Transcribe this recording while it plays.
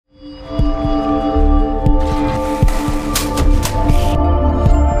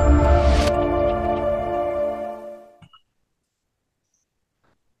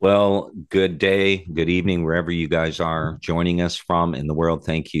Good day, good evening, wherever you guys are joining us from in the world.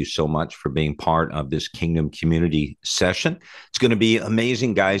 Thank you so much for being part of this Kingdom Community session. It's going to be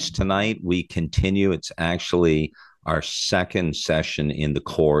amazing, guys. Tonight we continue. It's actually our second session in the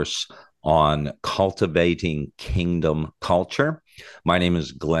course on cultivating kingdom culture. My name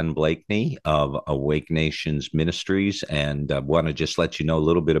is Glenn Bleakney of Awake Nations Ministries, and I want to just let you know a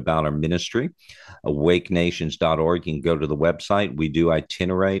little bit about our ministry. AwakeNations.org. You can go to the website. We do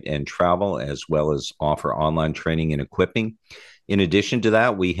itinerate and travel, as well as offer online training and equipping. In addition to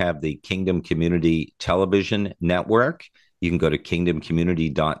that, we have the Kingdom Community Television Network. You can go to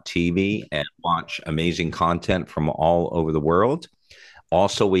kingdomcommunity.tv and watch amazing content from all over the world.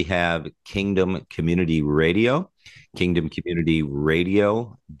 Also, we have Kingdom Community Radio,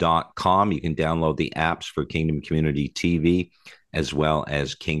 kingdomcommunityradio.com. You can download the apps for Kingdom Community TV as well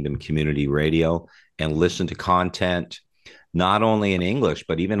as Kingdom Community Radio and listen to content not only in English,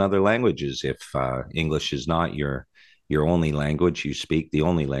 but even other languages. If English is not your only language you speak, the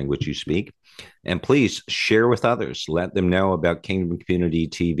only language you speak. And please share with others. Let them know about Kingdom Community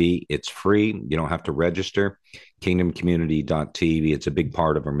TV. It's free. You don't have to register. kingdomcommunity.tv. It's a big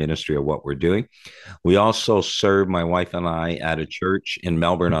part of our ministry of what we're doing. We also serve, my wife and I, at a church in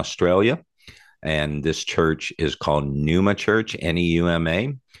Melbourne, Australia. And this church is called Neuma Church,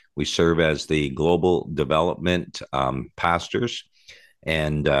 Neuma. We serve as the global development pastors.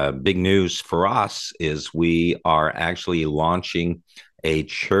 And big news for us is we are actually launching a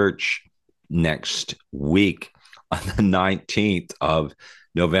church next week on the 19th of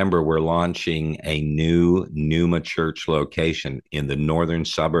November. We're launching a new Neuma Church location in the northern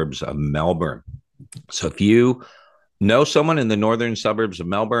suburbs of Melbourne. So if you know someone in the northern suburbs of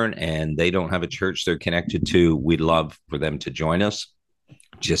Melbourne and they don't have a church they're connected to, we'd love for them to join us.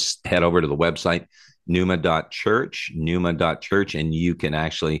 Just head over to the website, neuma.church, and you can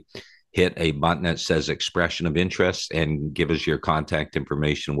actually hit a button that says expression of interest and give us your contact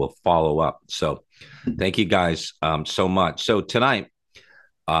information. We'll follow up. So thank you guys so much. So tonight,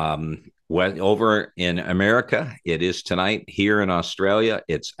 over in America, it is tonight. Here in Australia,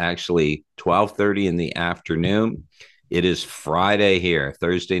 it's actually 12:30 in the afternoon. It is Friday here,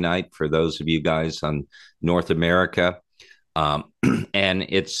 Thursday night for those of you guys on North America. And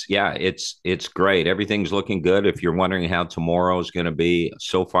it's great. Everything's looking good. If you're wondering how tomorrow is going to be,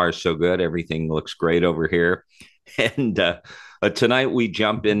 so far so good. Everything looks great over here. And tonight we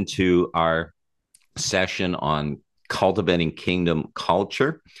jump into our session on cultivating kingdom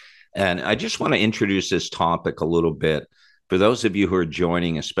culture. And I just want to introduce this topic a little bit for those of you who are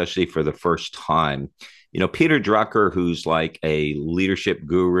joining, especially for the first time. You know, Peter Drucker, who's like a leadership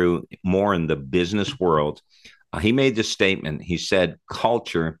guru more in the business world, he made this statement. He said,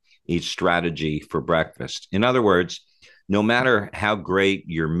 culture eats strategy for breakfast. In other words, no matter how great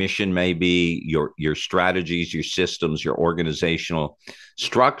your mission may be, your strategies, your systems, your organizational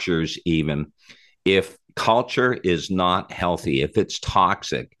structures, even, if culture is not healthy, if it's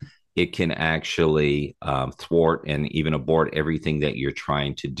toxic, it can actually thwart and even abort everything that you're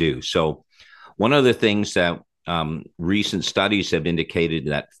trying to do. So one of the things that recent studies have indicated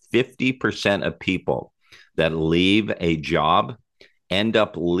that 50% of people that leave a job end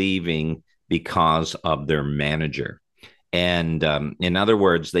up leaving because of their manager. And in other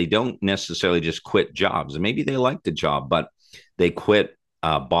words, they don't necessarily just quit jobs. Maybe they like the job, but they quit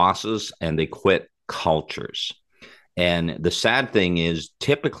bosses and they quit cultures. And the sad thing is,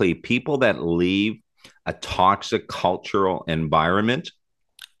 typically people that leave a toxic cultural environment,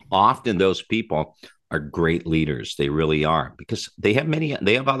 often those people are great leaders. They really are, because they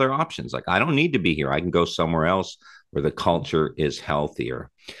have other options. Like, I don't need to be here. I can go somewhere else where the culture is healthier.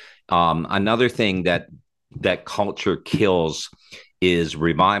 Another thing that culture kills is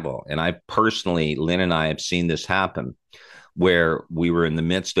revival. And I personally, Lynn and I have seen this happen, where we were in the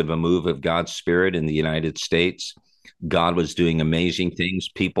midst of a move of God's Spirit in the United States. God was doing amazing things.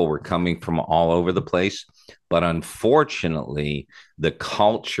 People were coming from all over the place. But unfortunately, the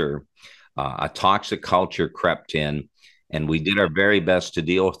culture, a toxic culture crept in, and we did our very best to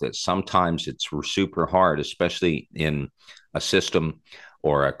deal with it. Sometimes it's super hard, especially in a system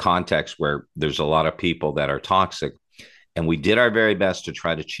or a context where there's a lot of people that are toxic. And we did our very best to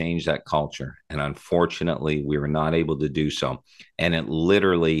try to change that culture. And unfortunately, we were not able to do so. And it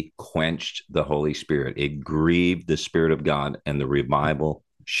literally quenched the Holy Spirit. It grieved the Spirit of God, and the revival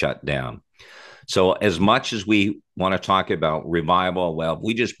shut down. So as much as we want to talk about revival, well, if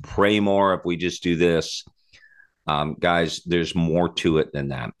we just pray more, if we just do this, guys, there's more to it than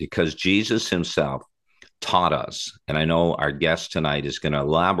that, because Jesus himself taught us, and I know our guest tonight is going to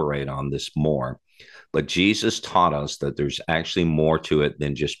elaborate on this more, But Jesus taught us that there's actually more to it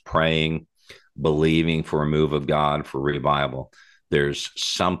than just praying, believing for a move of God, for revival. There's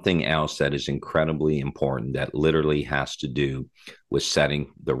something else that is incredibly important that literally has to do with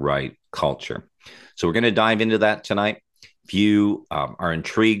setting the right culture. So we're going to dive into that tonight. If you are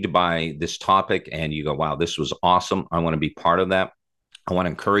intrigued by this topic and you go, wow, this was awesome, I want to be part of that, I want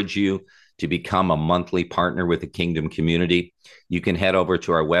to encourage you to become a monthly partner with the Kingdom Community. You can head over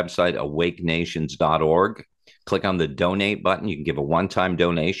to our website, awakenations.org. Click on the donate button. You can give a one-time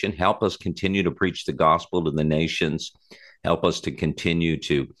donation. Help us continue to preach the gospel to the nations. Help us to continue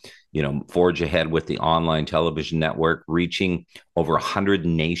to, forge ahead with the online television network, reaching over 100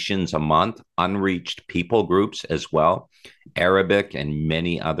 nations a month, unreached people groups as well, Arabic and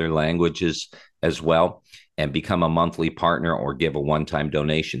many other languages as well, and become a monthly partner or give a one-time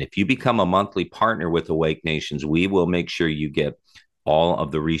donation. If you become a monthly partner with Awake Nations, we will make sure you get all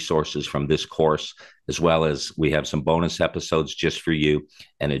of the resources from this course, as well as we have some bonus episodes just for you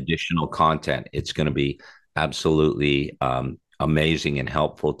and additional content. It's going to be absolutely amazing and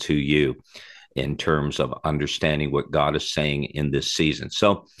helpful to you in terms of understanding what God is saying in this season.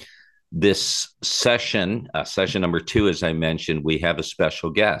 So this session, session number 2, as I mentioned, we have a special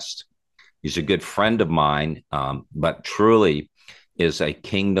guest. He's a good friend of mine, but truly is a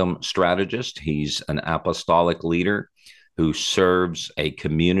kingdom strategist. He's an apostolic leader who serves a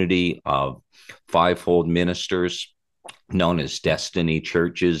community of fivefold ministers known as Destiny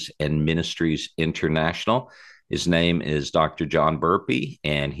Churches and Ministries International. His name is Dr. John Burpee,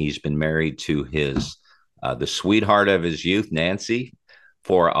 and he's been married to the sweetheart of his youth, Nancy,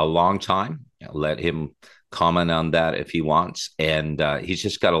 for a long time. Let him comment on that if he wants. And he's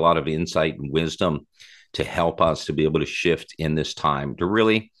just got a lot of insight and wisdom to help us to be able to shift in this time, to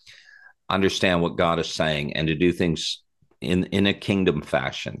really understand what God is saying and to do things in a kingdom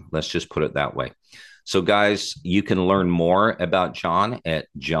fashion. Let's just put it that way. So guys, you can learn more about John at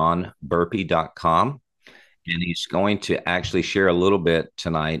johnburpee.com. And he's going to actually share a little bit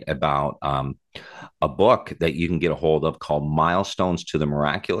tonight about a book that you can get a hold of called Milestones to the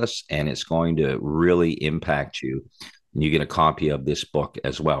Miraculous. And it's going to really impact you. And you get a copy of this book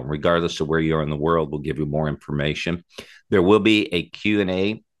as well. Regardless of where you are in the world, we'll give you more information. There will be a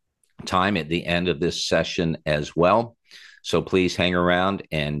Q&A time at the end of this session as well. So please hang around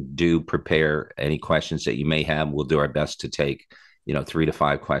and do prepare any questions that you may have. We'll do our best to take, 3 to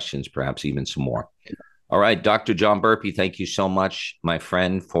 5 questions, perhaps even some more. All right, Dr. John Burpee, thank you so much, my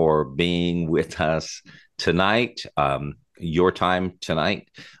friend, for being with us tonight. Your time tonight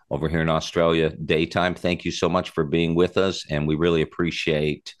over here in Australia, daytime. Thank you so much for being with us, and we really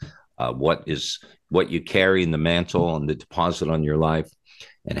appreciate what you carry in the mantle and the deposit on your life,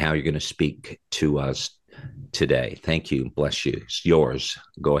 and how you're going to speak to us today. Thank you. Bless you. It's yours.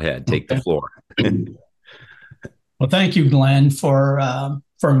 Go ahead. Take the floor. Well, thank you, Glenn, for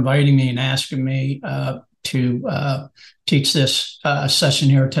inviting me and asking me to teach this session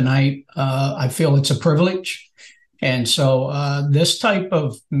here tonight. I feel it's a privilege. And so this type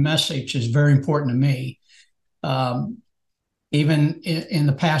of message is very important to me. Even in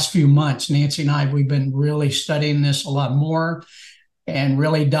the past few months, Nancy and I, we've been really studying this a lot more and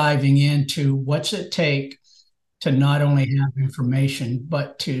really diving into what's it take to not only have information,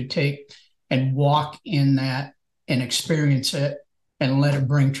 but to take and walk in that and experience it and let it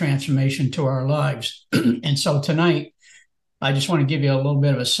bring transformation to our lives. And so tonight, I just want to give you a little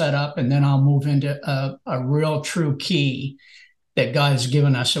bit of a setup, and then I'll move into a real true key that God has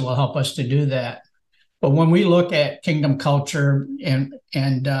given us that will help us to do that. But when we look at kingdom culture and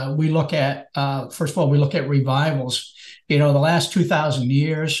we look at, first of all, we look at revivals, the last 2,000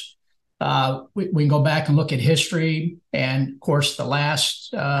 years, we can go back and look at history. And of course, the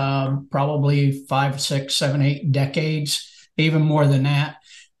last probably 5, 6, 7, 8 decades, even more than that,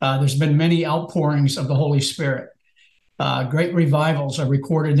 there's been many outpourings of the Holy Spirit. Great revivals are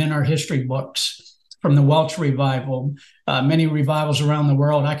recorded in our history books, from the Welsh revival, many revivals around the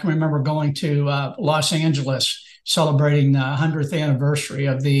world. I can remember going to Los Angeles, celebrating the 100th anniversary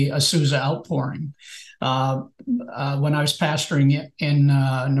of the Azusa outpouring. When I was pastoring in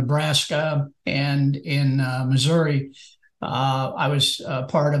Nebraska and in Missouri, I was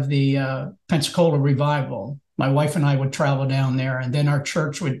part of the Pensacola revival. My wife and I would travel down there, and then our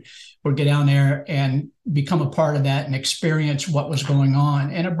church would get down there and become a part of that and experience what was going on.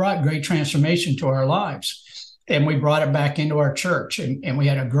 And it brought great transformation to our lives. and we brought it back into our church, and we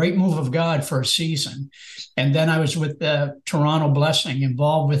had a great move of God for a season. And then I was with the Toronto Blessing,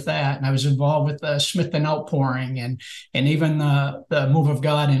 involved with that, and I was involved with the Smith and Outpouring, and even the move of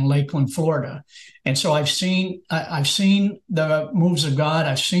God in Lakeland, Florida. And so I've seen the moves of God.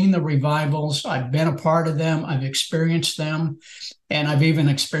 I've seen the revivals. I've been a part of them. I've experienced them, and I've even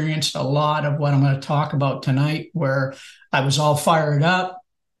experienced a lot of what I'm going to talk about tonight, where I was all fired up,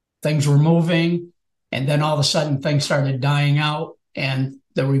 things were moving, and then all of a sudden things started dying out and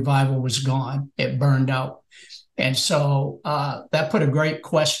the revival was gone. It burned out. And so that put a great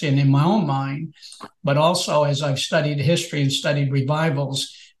question in my own mind. But also, as I've studied history and studied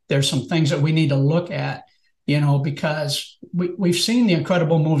revivals, there's some things that we need to look at, because we've seen the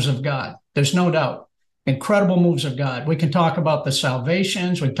incredible moves of God. There's no doubt. Incredible moves of God. We can talk about the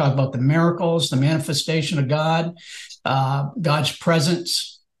salvations. We can talk about the miracles, the manifestation of God, God's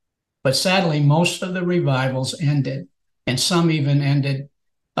presence. But sadly, most of the revivals ended, and some even ended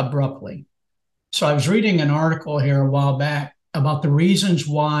abruptly. So I was reading an article here a while back about the reasons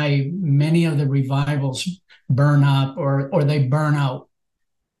why many of the revivals burn up or they burn out.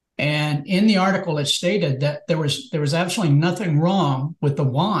 And in the article, it stated that there was absolutely nothing wrong with the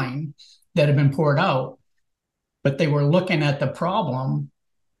wine that had been poured out, but they were looking at the problem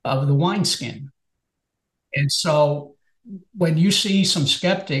of the wineskin. And so when you see some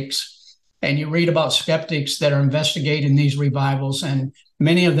skeptics and you read about skeptics that are investigating these revivals, and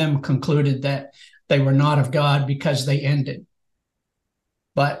many of them concluded that they were not of God because they ended.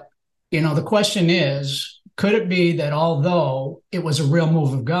 But, the question is, could it be that although it was a real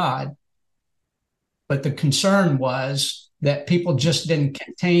move of God, but the concern was that people just didn't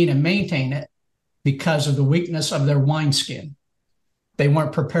contain and maintain it because of the weakness of their wineskin? They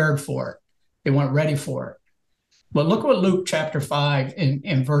weren't prepared for it. They weren't ready for it. But look what Luke chapter 5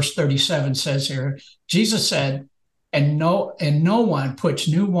 in verse 37 says here. Jesus said, and no one puts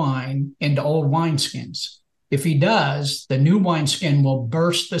new wine into old wineskins. If he does, the new wineskin will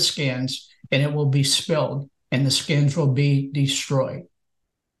burst the skins and it will be spilled and the skins will be destroyed.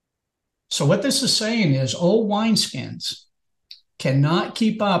 So what this is saying is old wineskins cannot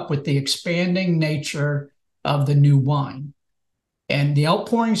keep up with the expanding nature of the new wine. And the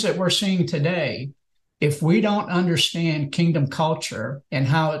outpourings that we're seeing today, if we don't understand kingdom culture and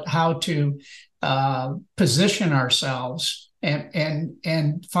how to position ourselves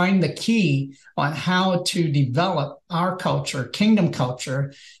and find the key on how to develop our culture, kingdom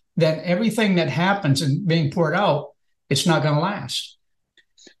culture, then everything that happens and being poured out, it's not going to last.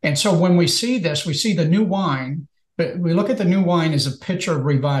 And so when we see this, we see the new wine, but we look at the new wine as a picture of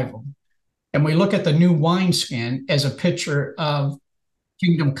revival. And we look at the new wineskin as a picture of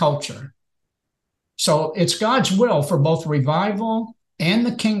kingdom culture. So it's God's will for both revival and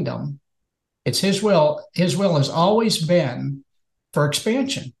the kingdom. It's his will. His will has always been for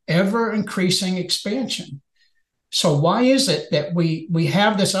expansion, ever increasing expansion. So why is it that we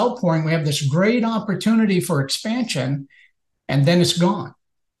have this outpouring, we have this great opportunity for expansion, and then it's gone?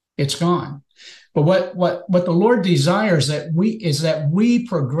 It's gone. But what the Lord desires is that we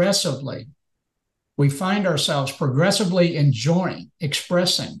progressively, we find ourselves progressively enjoying,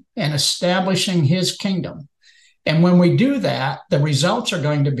 expressing, and establishing his kingdom. And when we do that, the results are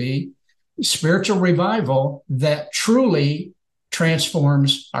going to be spiritual revival that truly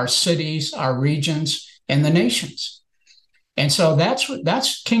transforms our cities, our regions, and the nations. And so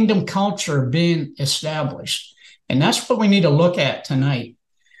that's kingdom culture being established. And that's what we need to look at tonight.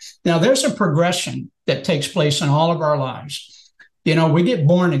 Now, there's a progression that takes place in all of our lives. We get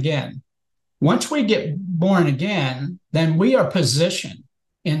born again. Once we get born again, then we are positioned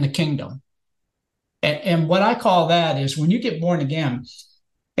in the kingdom. And what I call that is when you get born again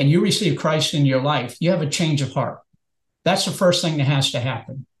and you receive Christ in your life, you have a change of heart. That's the first thing that has to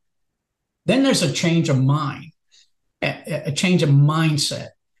happen. Then there's a change of mind, a change of mindset,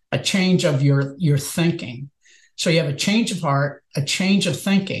 a change of your thinking. So you have a change of heart, a change of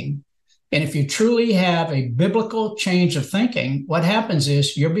thinking. And if you truly have a biblical change of thinking, what happens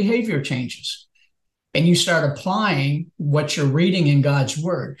is your behavior changes. And you start applying what you're reading in God's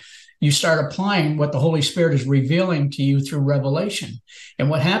word. You start applying what the Holy Spirit is revealing to you through revelation.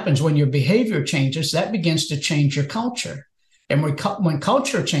 And what happens when your behavior changes, that begins to change your culture. And when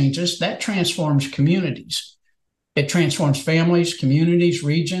culture changes, that transforms communities. It transforms families, communities,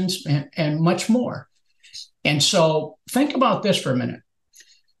 regions, and much more. And so think about this for a minute.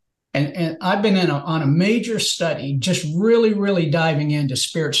 And I've been on a major study, just really, really diving into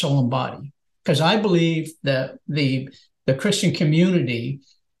spirit, soul, and body, because I believe that the Christian community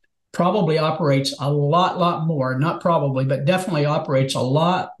probably operates a lot more, not probably, but definitely operates a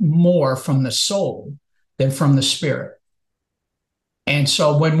lot more from the soul than from the Spirit. And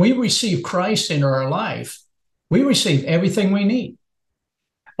so when we receive Christ into our life, we receive everything we need.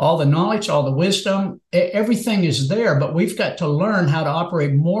 All the knowledge, all the wisdom, everything is there, but we've got to learn how to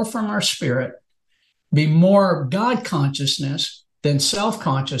operate more from our spirit, be more God consciousness than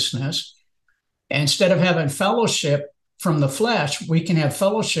self-consciousness. Instead of having fellowship from the flesh, we can have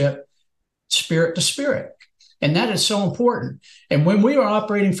fellowship spirit to spirit. And that is so important. And when we are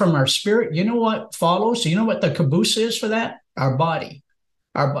operating from our spirit, you know what follows? You know what the caboose is for that? Our body.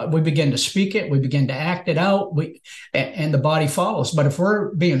 We begin to speak it, we begin to act it out, and the body follows. But if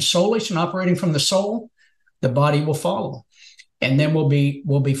we're being soulish and operating from the soul, the body will follow. And then we'll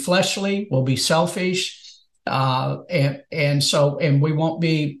be fleshly, we'll be selfish, and we won't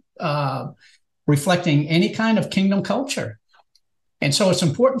be reflecting any kind of kingdom culture. And so it's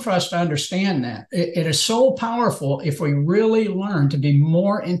important for us to understand that. It is so powerful if we really learn to be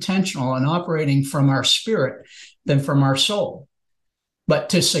more intentional in operating from our spirit than from our soul. But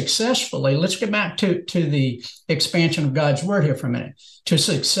to successfully, let's get back to the expansion of God's word here for a minute. To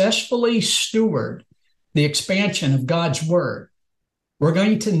successfully steward the expansion of God's word, we're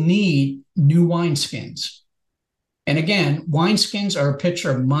going to need new wineskins. And again, wineskins are a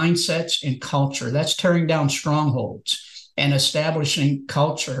picture of mindsets and culture. That's tearing down strongholds and establishing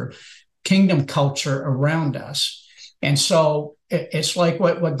culture, kingdom culture around us. And so it's like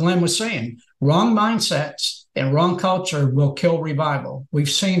what Glenn was saying, wrong mindsets and wrong culture will kill revival. We've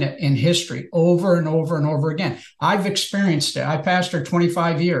seen it in history over and over and over again. I've experienced it. I pastored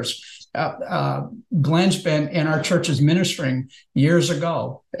 25 years. Glenn's been in our churches ministering years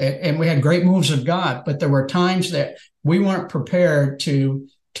ago, and we had great moves of God, but there were times that we weren't prepared to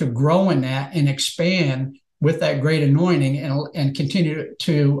grow in that and expand with that great anointing and continue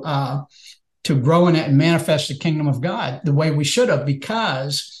to grow in it and manifest the kingdom of God the way we should have,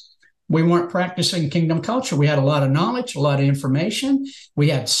 because we weren't practicing kingdom culture. We had a lot of knowledge, a lot of information. We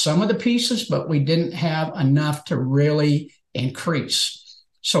had some of the pieces, but we didn't have enough to really increase.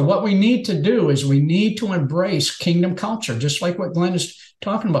 So what we need to do is we need to embrace kingdom culture, just like what Glenn is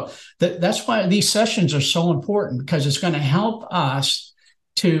talking about. That's why these sessions are so important, because it's going to help us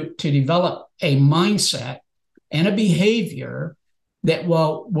to develop a mindset and a behavior that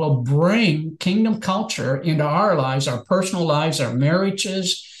will bring kingdom culture into our lives, our personal lives, our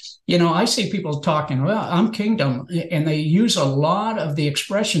marriages. You know, I see people talking, well, I'm kingdom, and they use a lot of the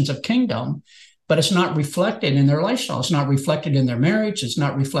expressions of kingdom, but it's not reflected in their lifestyle. It's not reflected in their marriage. It's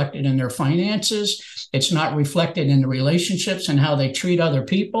not reflected in their finances. It's not reflected in the relationships and how they treat other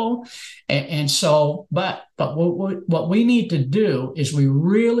people. And so, but what we need to do is we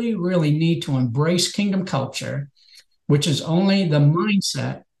really, really need to embrace kingdom culture, which is only the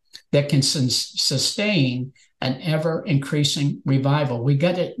mindset that can sustain an ever-increasing revival. We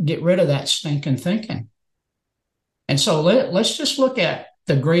got to get rid of that stinking thinking. And so let's just look at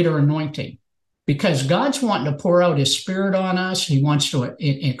the greater anointing, because God's wanting to pour out his spirit on us. He wants to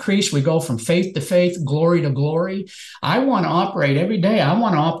increase. We go from faith to faith, glory to glory. I want to operate every day. I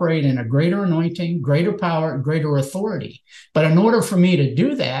want to operate in a greater anointing, greater power, greater authority. But in order for me to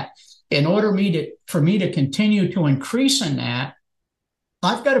do that, for me to continue to increase in that,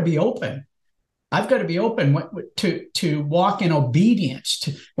 I've got to be open. I've got to be open to walk in obedience.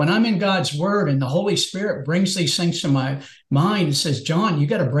 When I'm in God's word and the Holy Spirit brings these things to my mind and says, John, you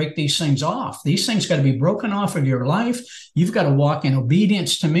got to break these things off. These things got to be broken off of your life. You've got to walk in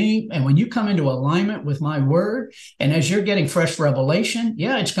obedience to me. And when you come into alignment with my word, and as you're getting fresh revelation,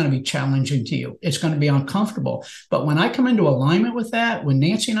 yeah, it's going to be challenging to you. It's going to be uncomfortable. But when I come into alignment with that, when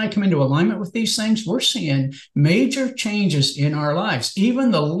Nancy and I come into alignment with these things, we're seeing major changes in our lives.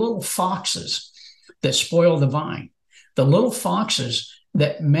 Even the little foxes that spoil the vine, the little foxes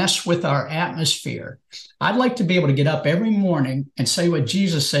that mess with our atmosphere. I'd like to be able to get up every morning and say what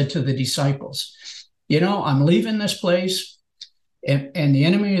Jesus said to the disciples. You know, I'm leaving this place and the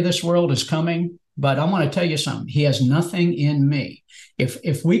enemy of this world is coming, but I want to tell you something. He has nothing in me.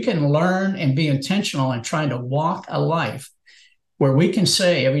 If we can learn and be intentional in trying to walk a life where we can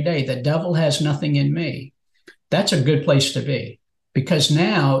say every day, the devil has nothing in me, that's a good place to be. Because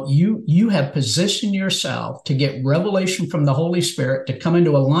now you have positioned yourself to get revelation from the Holy Spirit, to come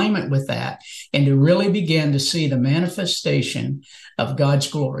into alignment with that, and to really begin to see the manifestation of God's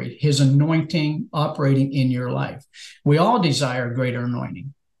glory, his anointing operating in your life. We all desire greater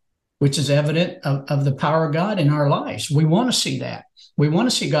anointing, which is evident of the power of God in our lives. We want to see that. We want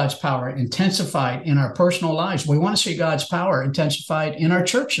to see God's power intensified in our personal lives. We want to see God's power intensified in our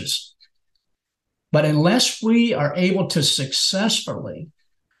churches. But unless we are able to successfully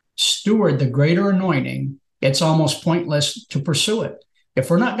steward the greater anointing, it's almost pointless to pursue it. if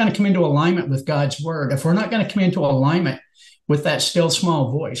we're not going to come into alignment with God's word, if we're not going to come into alignment with that still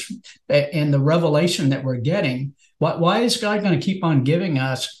small voice and the revelation that we're getting, why is God going to keep on giving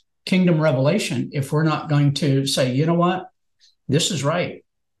us kingdom revelation if we're not going to say, you know what, this is right.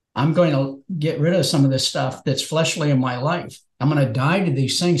 I'm going to get rid of some of this stuff that's fleshly in my life. I'm going to die to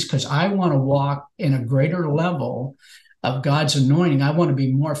these things because I want to walk in a greater level of God's anointing. I want to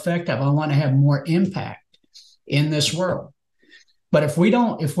be more effective. I want to have more impact in this world. But if we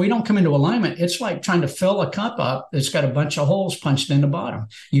don't come into alignment, it's like trying to fill a cup up that's got a bunch of holes punched in the bottom.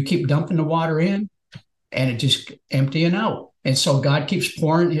 You keep dumping the water in and it just emptying out. And so God keeps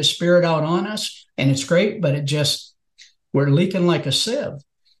pouring his spirit out on us, and it's great, but we're leaking like a sieve.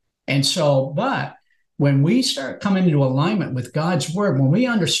 And so, but when we start coming into alignment with God's word, when we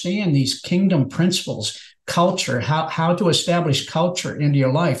understand these kingdom principles, culture, how to establish culture into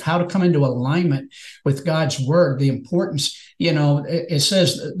your life, how to come into alignment with God's word, the importance, it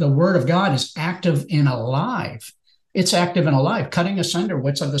says the word of God is active and alive. It's active and alive, cutting asunder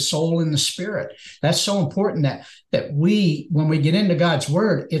what's of the soul and the spirit. That's so important that when we get into God's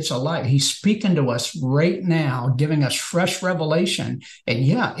word, it's alive. He's speaking to us right now, giving us fresh revelation. And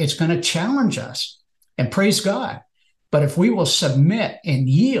yeah, it's going to challenge us. And praise God. But if we will submit and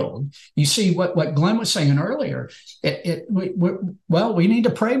yield, you see what Glenn was saying earlier, we need to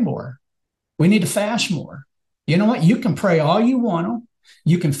pray more. We need to fast more. You know what? You can pray all you want to.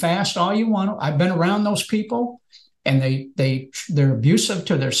 You can fast all you want to. I've been around those people, and they're abusive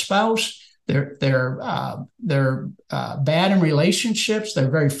to their spouse. They're bad in relationships. They're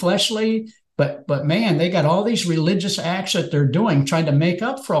very fleshly. But man, they got all these religious acts that they're doing, trying to make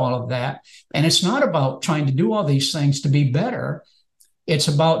up for all of that. And it's not about trying to do all these things to be better. It's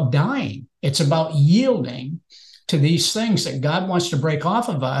about dying. It's about yielding to these things that God wants to break off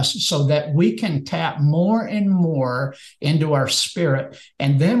of us so that we can tap more and more into our spirit.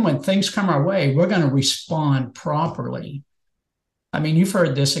 And then when things come our way, we're going to respond properly. I mean, you've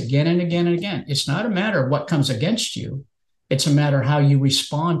heard this again and again and again. It's not a matter of what comes against you. It's a matter of how you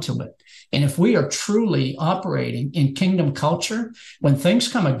respond to it. And if we are truly operating in kingdom culture, when things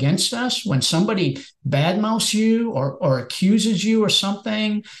come against us, when somebody badmouths you or accuses you or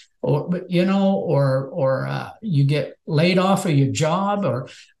something, or you get laid off of your job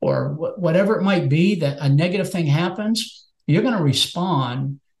or whatever it might be, that a negative thing happens, you're going to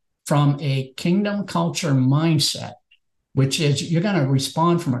respond from a kingdom culture mindset, which is you're going to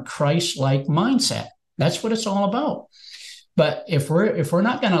respond from a Christ-like mindset. That's what it's all about. But if we're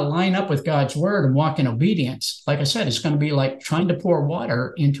not going to line up with God's word and walk in obedience, like I said, it's going to be like trying to pour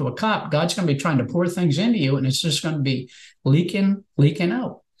water into a cup. God's going to be trying to pour things into you, and it's just going to be leaking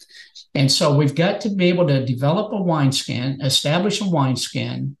out. And so we've got to be able to develop a wineskin, establish a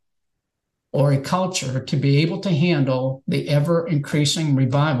wineskin or a culture to be able to handle the ever-increasing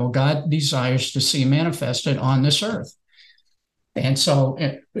revival God desires to see manifested on this earth. And so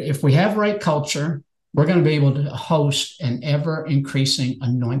if we have right culture, we're going to be able to host an ever-increasing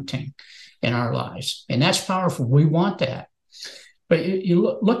anointing in our lives. And that's powerful. We want that. But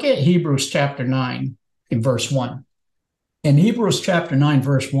you look at Hebrews chapter 9 in verse 1. In Hebrews chapter 9,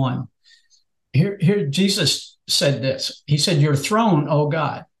 verse 1, here Jesus said this. He said, your throne, O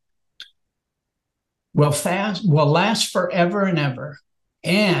God, will last forever and ever.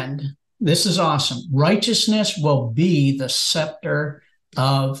 And this is awesome. Righteousness will be the scepter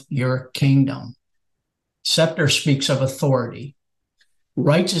of your kingdom. Scepter speaks of authority.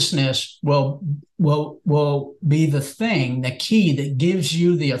 Righteousness will be the thing, the key that gives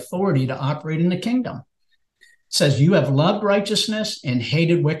you the authority to operate in the kingdom. It says, you have loved righteousness and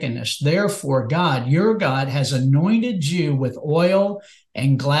hated wickedness. Therefore, God, your God, has anointed you with oil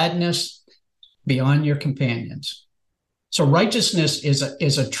and gladness beyond your companions. So righteousness is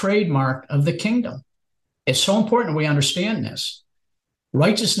a trademark of the kingdom. It's so important we understand this.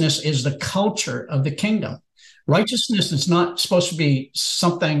 Righteousness is the culture of the kingdom. Righteousness is not supposed to be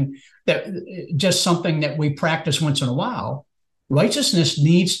something that we practice once in a while. Righteousness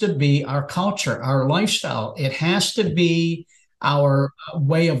needs to be our culture, our lifestyle. It has to be our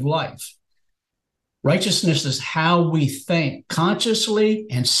way of life. Righteousness is how we think, consciously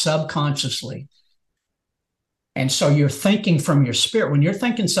and subconsciously. And so you're thinking from your spirit. When you're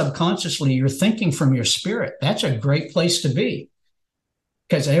thinking subconsciously, you're thinking from your spirit. That's a great place to be.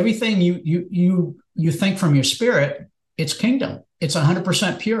 Because everything you think from your spirit, it's kingdom. It's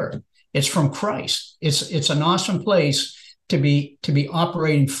 100% pure. It's from Christ. It's an awesome place to be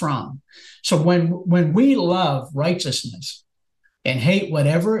operating from. So when we love righteousness and hate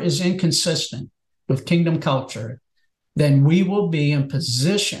whatever is inconsistent with kingdom culture, then we will be in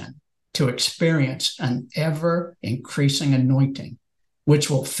position to experience an ever increasing anointing. which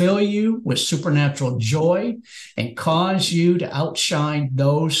will fill you with supernatural joy and cause you to outshine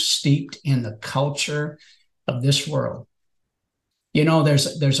those steeped in the culture of this world. You know,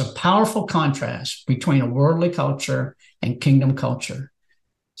 there's a powerful contrast between a worldly culture and kingdom culture,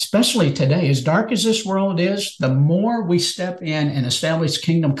 especially today. As dark as this world is, the more we step in and establish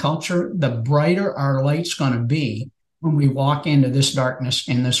kingdom culture, the brighter our light's going to be when we walk into this darkness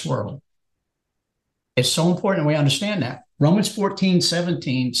in this world. It's so important we understand that. Romans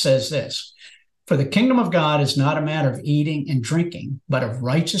 14:17 says this, "For the kingdom of God is not a matter of eating and drinking, but of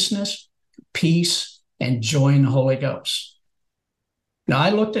righteousness, peace, and joy in the Holy Ghost." Now, I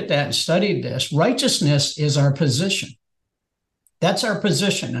looked at that and studied this. Righteousness is our position. That's our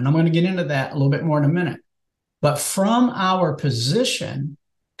position, and I'm going to get into that a little bit more in a minute. But from our position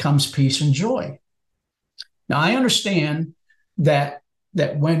comes peace and joy. Now, I understand that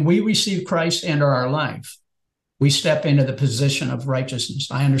when we receive Christ into our life, we step into the position of righteousness.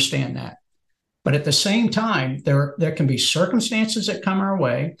 I understand that. But at the same time, there can be circumstances that come our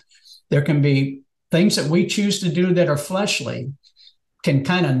way. There can be things that we choose to do that are fleshly, can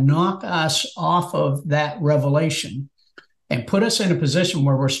kind of knock us off of that revelation and put us in a position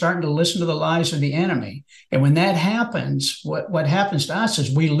where we're starting to listen to the lies of the enemy. And when that happens, what happens to us is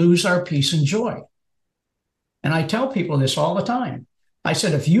we lose our peace and joy. And I tell people this all the time. I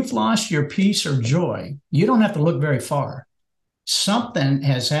said, if you've lost your peace or joy, you don't have to look very far. Something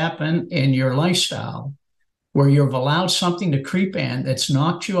has happened in your lifestyle where you've allowed something to creep in that's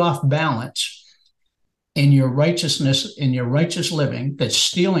knocked you off balance in your righteousness, in your righteous living, that's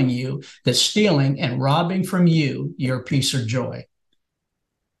stealing and robbing from you your peace or joy.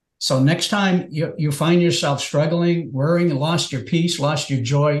 So next time you find yourself struggling, worrying, lost your peace, lost your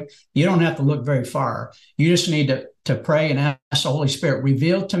joy, you don't have to look very far. You just need to pray and ask the Holy Spirit,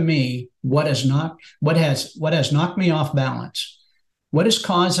 reveal to me what has knocked me off balance. What is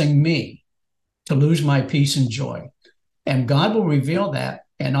causing me to lose my peace and joy? And God will reveal that.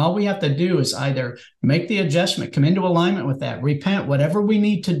 And all we have to do is either make the adjustment, come into alignment with that, repent, whatever we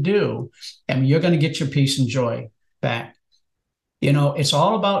need to do, and you're going to get your peace and joy back. You know, it's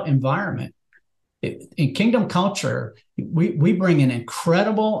all about environment. In kingdom culture, we bring an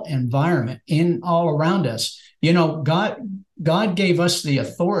incredible environment in all around us. You know, God gave us the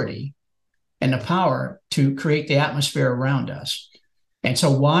authority and the power to create the atmosphere around us. And so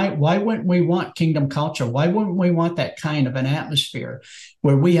why wouldn't we want kingdom culture? Why wouldn't we want that kind of an atmosphere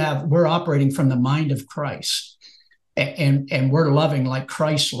where we're operating from the mind of Christ and we're loving like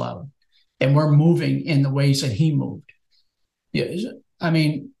Christ loved and we're moving in the ways that he moved? I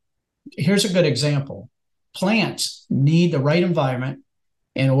mean, here's a good example. Plants need the right environment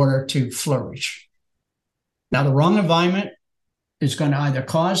in order to flourish. Now, the wrong environment is going to either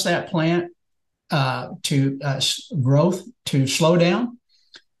cause that plant growth to slow down,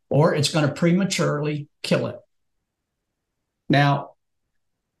 or it's going to prematurely kill it. Now,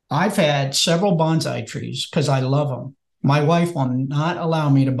 I've had several bonsai trees because I love them. My wife will not allow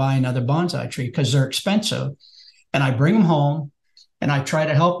me to buy another bonsai tree because they're expensive. And I bring them home and I try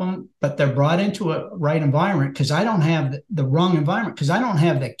to help them, but they're brought into a right environment because I don't have the wrong environment, because I don't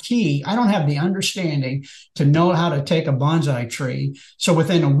have the key. I don't have the understanding to know how to take a bonsai tree. So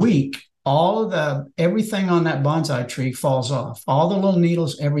within a week, everything on that bonsai tree falls off. All the little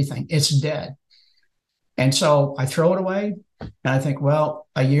needles, everything, it's dead. And so I throw it away and I think, well,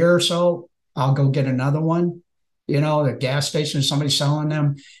 a year or so, I'll go get another one. You know, the gas station, somebody's selling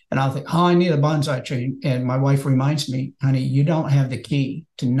them. And I'll think, oh, I need a bonsai tree. And my wife reminds me, honey, you don't have the key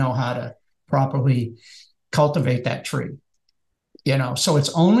to know how to properly cultivate that tree. You know, so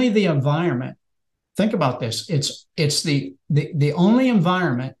it's only the environment. Think about this. It's the only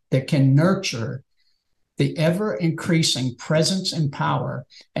environment that can nurture the ever-increasing presence and power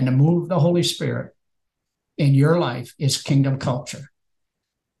and the move of the Holy Spirit in your life is kingdom culture.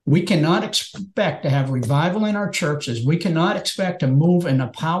 We cannot expect to have revival in our churches. We cannot expect to move in the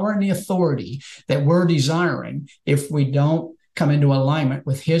power and the authority that we're desiring if we don't come into alignment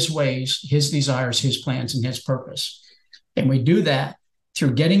with his ways, his desires, his plans, and his purpose. And we do that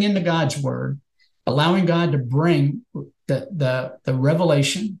through getting into God's word, allowing God to bring the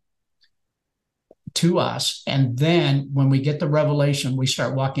revelation to us. And then when we get the revelation, we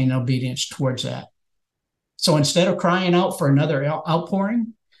start walking in obedience towards that. So instead of crying out for another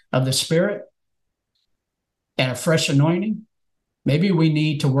outpouring of the Spirit and a fresh anointing, maybe we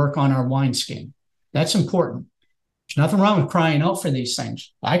need to work on our wineskin. That's important. There's nothing wrong with crying out for these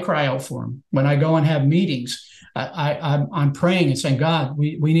things. I cry out for them. When I go and have meetings, I'm praying and saying, God,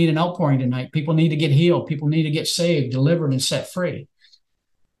 we need an outpouring tonight. People need to get healed. People need to get saved, delivered, and set free.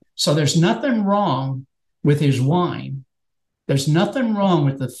 So there's nothing wrong with his wine There's nothing wrong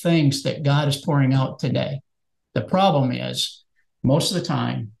with the things that God is pouring out today. The problem is, most of the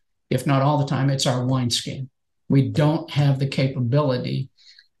time, if not all the time, it's our wineskin. We don't have the capability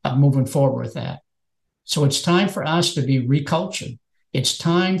of moving forward with that. So it's time for us to be recultured. It's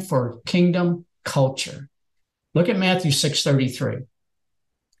time for kingdom culture. Look at Matthew 6:33.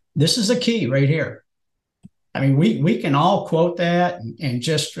 This is a key right here. I mean, we can all quote that and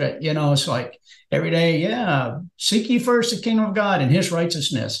just, it's like every day, seek ye first the kingdom of God and his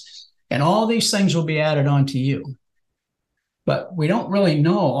righteousness, and all these things will be added onto you. But we don't really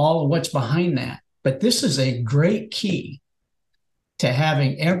know all of what's behind that. But this is a great key to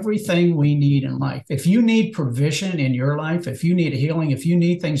having everything we need in life. If you need provision in your life, if you need a healing, if you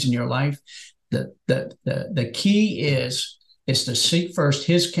need things in your life, the key is to seek first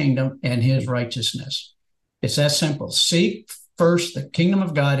his kingdom and his righteousness. It's that simple. Seek first the kingdom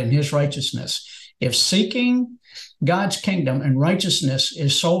of God and his righteousness. If seeking God's kingdom and righteousness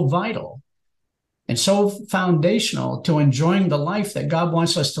is so vital and so foundational to enjoying the life that God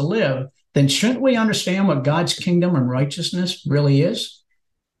wants us to live, then shouldn't we understand what God's kingdom and righteousness really is?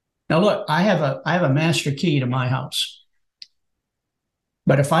 Now, look, I have a master key to my house.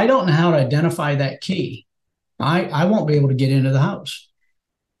 But if I don't know how to identify that key, I won't be able to get into the house.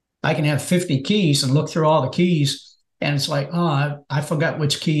 I can have 50 keys and look through all the keys, and it's like, I forgot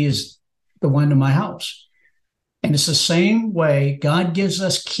which key is the one to my house. And it's the same way God gives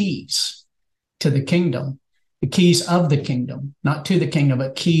us keys to the kingdom, the keys of the kingdom, not to the kingdom,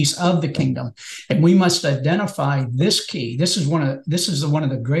 but keys of the kingdom. And we must identify this key. This is one of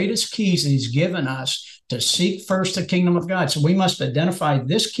the greatest keys that he's given us to seek first the kingdom of God. So we must identify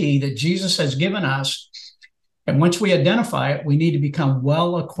this key that Jesus has given us. And once we identify it, we need to become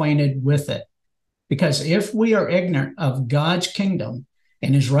well acquainted with it. Because if we are ignorant of God's kingdom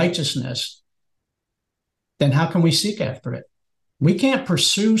and his righteousness, then how can we seek after it? We can't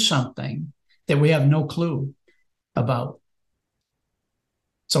pursue something that we have no clue about.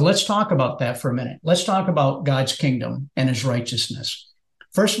 So let's talk about that for a minute. Let's talk about God's kingdom and his righteousness.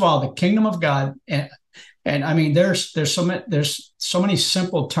 First of all, the kingdom of God, and I mean, there's so many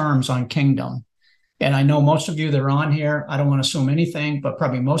simple terms on kingdom. And I know most of you that are on here, I don't want to assume anything, but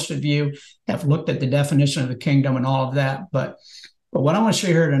probably most of you have looked at the definition of the kingdom and all of that. But what I want to share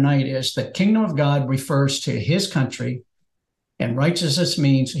here tonight is the kingdom of God refers to his country, and righteousness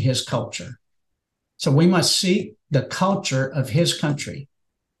means his culture. So we must seek the culture of his country.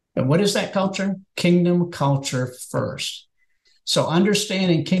 And what is that culture? Kingdom culture first. So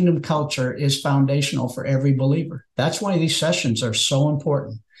understanding kingdom culture is foundational for every believer. That's why these sessions are so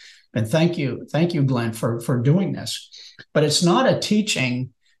important. And thank you, Glenn, for doing this. But it's not a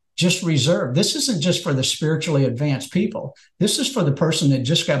teaching just reserved. This isn't just for the spiritually advanced people. This is for the person that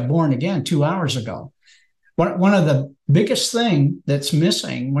just got born again 2 hours ago. One of the biggest things that's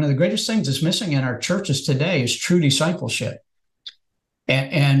missing, one of the greatest things that's missing in our churches today is true discipleship.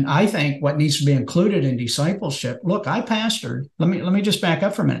 And I think what needs to be included in discipleship, look, I pastored, let me just back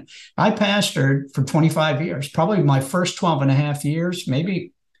up for a minute. I pastored for 25 years, probably my first 12 and a half years,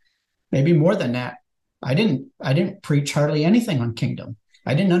 maybe more than that. I didn't preach hardly anything on kingdom.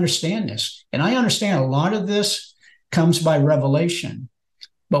 I didn't understand this. And I understand a lot of this comes by revelation,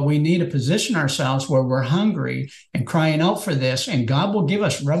 but we need to position ourselves where we're hungry and crying out for this. And God will give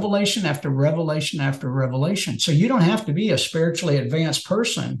us revelation after revelation after revelation. So you don't have to be a spiritually advanced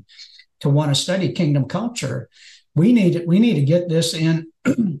person to want to study kingdom culture. We need to get this in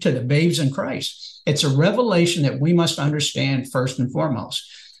to the babes in Christ. It's a revelation that we must understand first and foremost.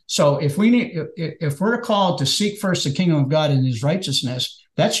 So if we're called to seek first the kingdom of God and his righteousness,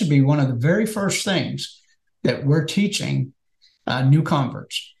 that should be one of the very first things that we're teaching new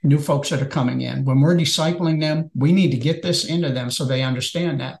converts, new folks that are coming in. When we're discipling them, we need to get this into them so they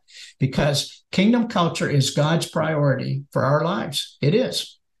understand that, because kingdom culture is God's priority for our lives. It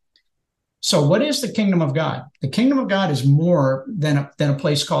is. So what is the kingdom of God? The kingdom of God is more than a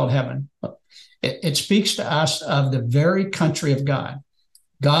place called heaven. It speaks to us of the very country of God.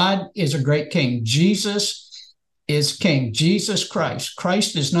 God is a great king. Jesus is king. Jesus Christ.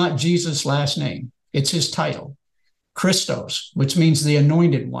 Christ is not Jesus' last name. It's his title. Christos, which means the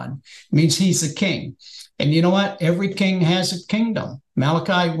anointed one, means he's the king. And you know what? Every king has a kingdom.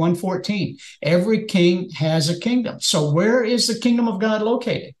 Malachi 1:14. Every king has a kingdom. So where is the kingdom of God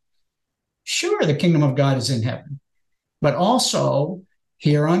located? Sure, the kingdom of God is in heaven, but also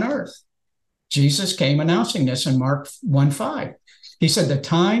here on earth. Jesus came announcing this in Mark 1:5. He said, the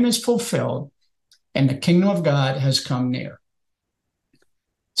time is fulfilled and the kingdom of God has come near.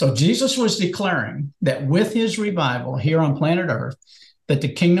 So Jesus was declaring that with his revival here on planet Earth, that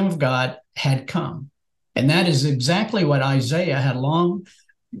the kingdom of God had come. And that is exactly what Isaiah had long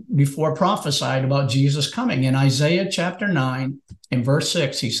before prophesied about Jesus coming. In Isaiah chapter 9, in verse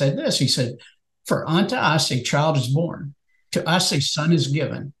 6, he said this. He said, "For unto us a child is born, to us a son is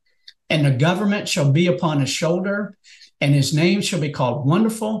given, and the government shall be upon his shoulder, and his name shall be called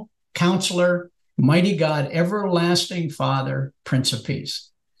Wonderful, Counselor, Mighty God, Everlasting Father, Prince of Peace."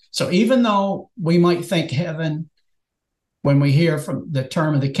 So even though we might think heaven, when we hear from the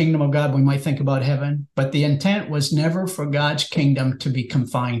term of the kingdom of God, we might think about heaven, but the intent was never for God's kingdom to be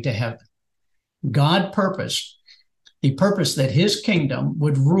confined to heaven. God purposed, he purposed that his kingdom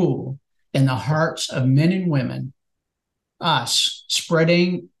would rule in the hearts of men and women, us,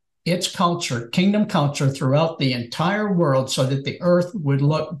 spreading its culture, kingdom culture, throughout the entire world so that the earth would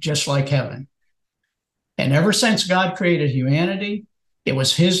look just like heaven. And ever since God created humanity, it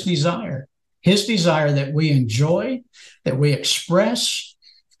was his desire that we enjoy, that we express,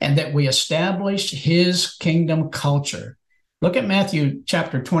 and that we establish his kingdom culture. Look at Matthew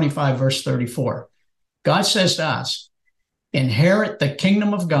chapter 25, verse 34. God says to us, "Inherit the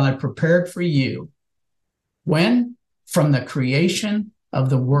kingdom of God prepared for you." When? From the creation of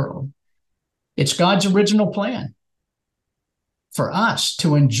the world. It's God's original plan for us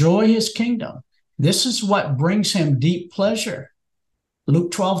to enjoy his kingdom. This is what brings him deep pleasure.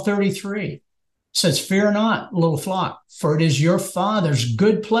 Luke 12:33 says, "Fear not, little flock, for it is your Father's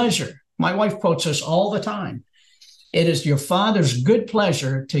good pleasure." My wife quotes us all the time. It is your Father's good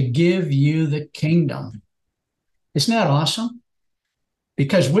pleasure to give you the kingdom. Isn't that awesome?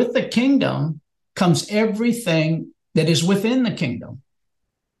 Because with the kingdom comes everything that is within the kingdom.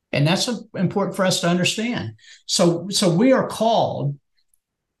 And that's important for us to understand. So we are called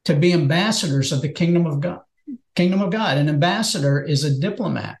to be ambassadors of the kingdom of God. Kingdom of God. An ambassador is a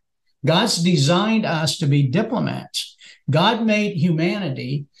diplomat. God's designed us to be diplomats. God made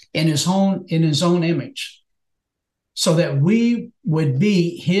humanity in his own image so that we would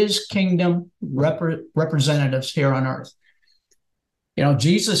be his kingdom representatives here on earth. You know,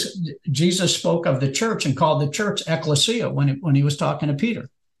 Jesus spoke of the church and called the church ecclesia when he was talking to Peter.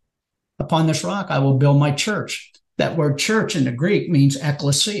 "Upon this rock I will build my church." That word church in the Greek means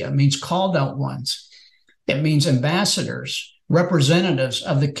ecclesia, means called out ones. It means ambassadors, representatives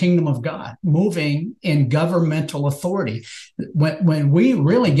of the kingdom of God, moving in governmental authority. When we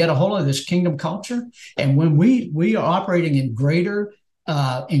really get a hold of this kingdom culture, and when we are operating in greater,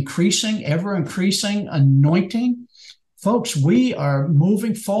 ever increasing anointing, folks, we are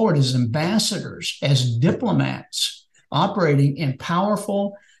moving forward as ambassadors, as diplomats, operating in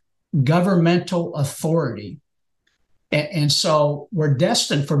powerful governmental authority. And so we're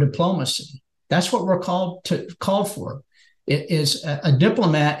destined for diplomacy. That's what we're called for. It is a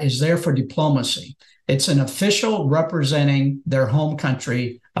diplomat is there for diplomacy. It's an official representing their home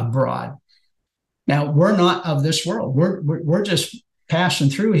country abroad. Now, we're not of this world. We're just passing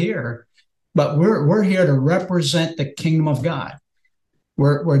through here, but we're here to represent the kingdom of God.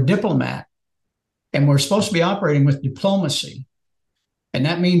 We're a diplomat, and we're supposed to be operating with diplomacy. And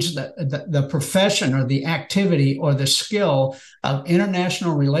that means that the profession or the activity or the skill of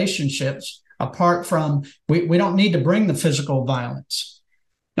international relationships, apart from, we don't need to bring the physical violence.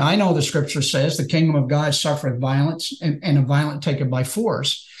 Now, I know the scripture says the kingdom of God suffereth violence, and a violent take it by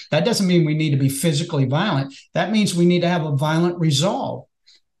force. That doesn't mean we need to be physically violent. That means we need to have a violent resolve.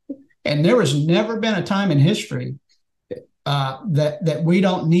 And there has never been a time in history that we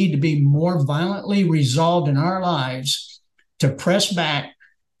don't need to be more violently resolved in our lives to press back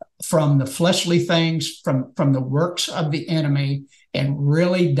from the fleshly things, from the works of the enemy, and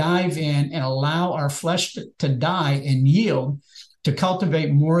really dive in and allow our flesh to die and yield to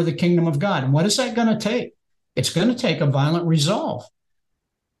cultivate more of the kingdom of God. And what is that going to take? It's going to take a violent resolve.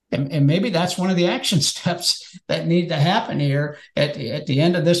 And maybe that's one of the action steps that need to happen here at the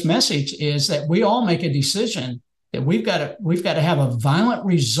end of this message, is that we all make a decision that we've got to have a violent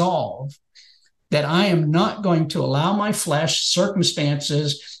resolve that I am not going to allow my flesh,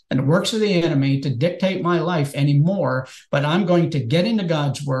 circumstances, and the works of the enemy to dictate my life anymore, but I'm going to get into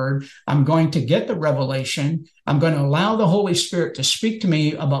God's word. I'm going to get the revelation. I'm going to allow the Holy Spirit to speak to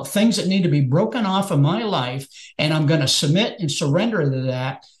me about things that need to be broken off of my life, and I'm going to submit and surrender to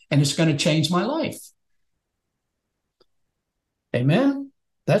that, and it's going to change my life. Amen?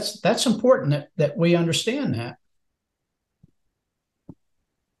 That's important that we understand that.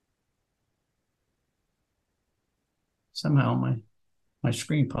 Somehow my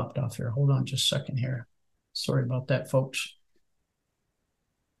screen popped off here. Hold on just a second here. Sorry about that, folks.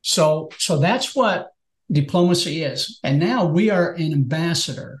 So that's what diplomacy is. And now we are an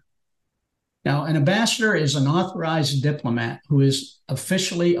ambassador. Now, an ambassador is an authorized diplomat who is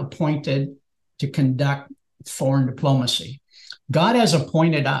officially appointed to conduct foreign diplomacy. God has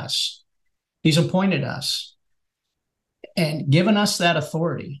appointed us. He's appointed us and given us that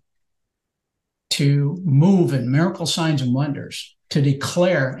authority to move in miracle signs and wonders, to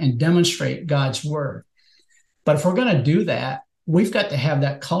declare and demonstrate God's word. But if we're going to do that, we've got to have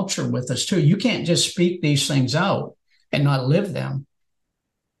that culture with us too. You can't just speak these things out and not live them.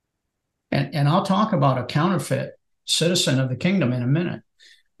 And I'll talk about a counterfeit citizen of the kingdom in a minute.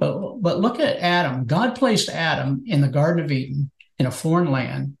 But look at Adam. God placed Adam in the Garden of Eden in a foreign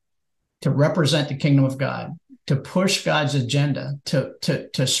land to represent the kingdom of God, to push God's agenda,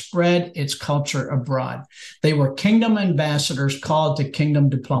 to spread its culture abroad. They were kingdom ambassadors called to kingdom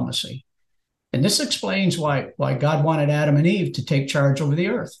diplomacy. And this explains why God wanted Adam and Eve to take charge over the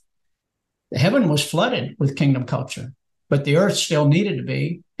earth. The heaven was flooded with kingdom culture, but the earth still needed to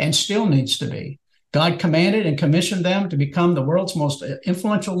be and still needs to be. God commanded and commissioned them to become the world's most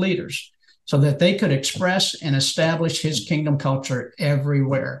influential leaders so that they could express and establish his kingdom culture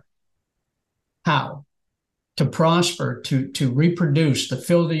everywhere. How? To prosper, to reproduce, to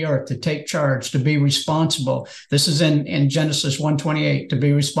fill the earth, to take charge, to be responsible. This is in Genesis 1:28, to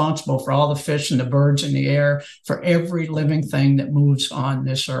be responsible for all the fish and the birds in the air, for every living thing that moves on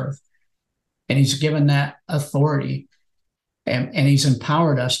this earth. And he's given that authority, and he's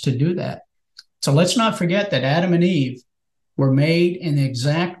empowered us to do that. So let's not forget that Adam and Eve were made in the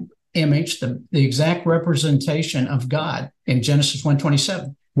exact image, the exact representation of God in Genesis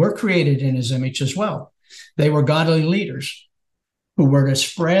 1:27. We're created in his image as well. They were godly leaders who were to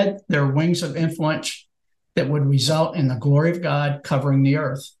spread their wings of influence that would result in the glory of God covering the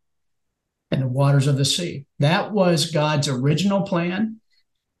earth and the waters of the sea. That was God's original plan,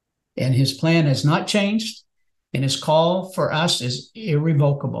 and his plan has not changed, and his call for us is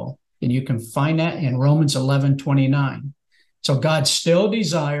irrevocable. And you can find that in Romans 11:29. So God still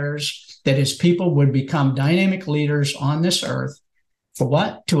desires that his people would become dynamic leaders on this earth. For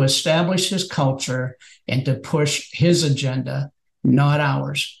what? To establish his culture and to push his agenda, not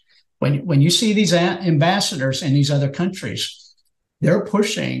ours. When you see these ambassadors in these other countries, they're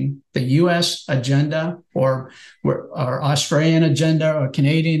pushing the U.S. agenda or Australian agenda or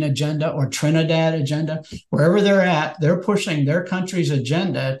Canadian agenda or Trinidad agenda. Wherever they're at, they're pushing their country's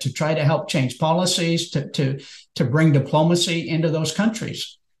agenda to try to help change policies, to bring diplomacy into those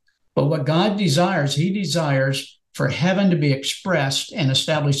countries. But what God desires, he desires for heaven to be expressed and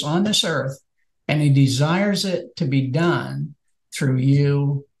established on this earth, and he desires it to be done through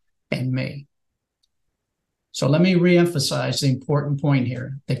you and me. So let me reemphasize the important point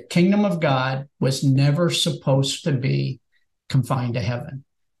here. The kingdom of God was never supposed to be confined to heaven.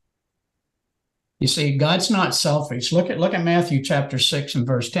 You see, God's not selfish. Look at Matthew chapter 6 and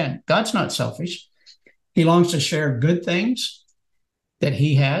verse 10. God's not selfish. He longs to share good things that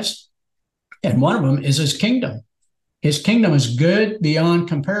he has, and one of them is his kingdom. His kingdom is good beyond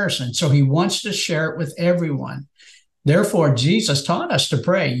comparison, so he wants to share it with everyone. Therefore, Jesus taught us to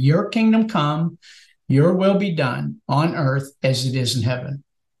pray, your kingdom come, your will be done on earth as it is in heaven.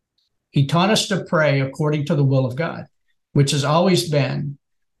 He taught us to pray according to the will of God, which has always been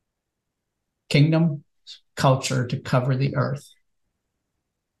kingdom culture to cover the earth.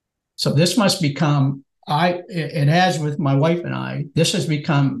 So this must become, it has with my wife and I, this has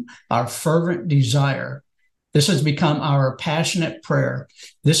become our fervent desire. This has become our passionate prayer.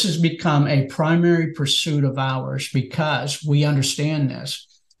 This has become a primary pursuit of ours because we understand this.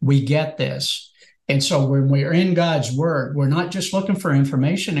 We get this. And so when we're in God's word, we're not just looking for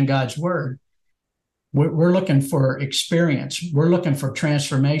information in God's word. We're looking for experience. We're looking for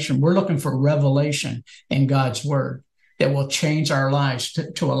transformation. We're looking for revelation in God's word that will change our lives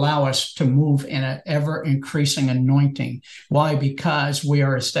to allow us to move in an ever-increasing anointing. Why? Because we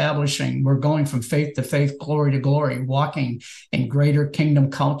are establishing, we're going from faith to faith, glory to glory, walking in greater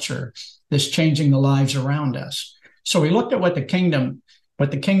kingdom culture that's changing the lives around us. So we looked at what the kingdom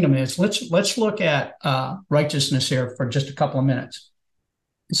is. Let's look at righteousness here for just a couple of minutes.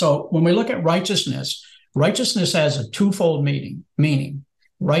 So when we look at righteousness has a twofold meaning,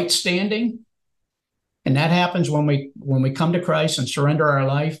 right standing. And that happens when we come to Christ and surrender our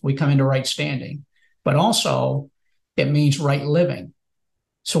life, we come into right standing. But also, it means right living.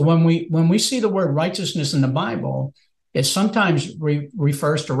 So when we see the word righteousness in the Bible, it sometimes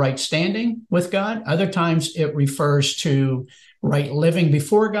refers to right standing with God. Other times it refers to right living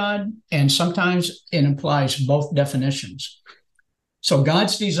before God. And sometimes it implies both definitions. So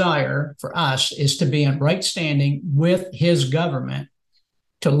God's desire for us is to be in right standing with his government,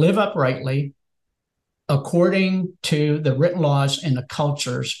 to live uprightly, according to the written laws and the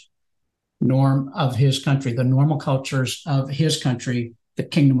cultures norm of his country, the normal cultures of his country the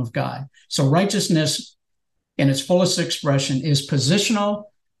kingdom of God. So righteousness in its fullest expression is positional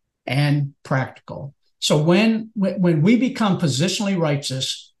and practical. So when we become positionally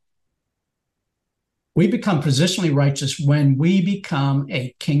righteous, we become positionally righteous when we become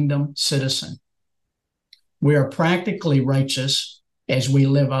a kingdom citizen. We are practically righteous as we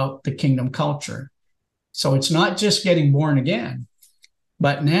live out the kingdom culture. So it's not just getting born again,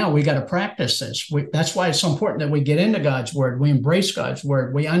 but now we got to practice this. That's why it's so important that we get into God's word. We embrace God's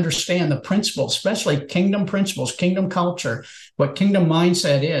word. We understand the principles, especially kingdom principles, kingdom culture, what kingdom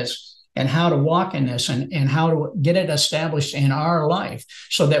mindset is, and how to walk in this and how to get it established in our life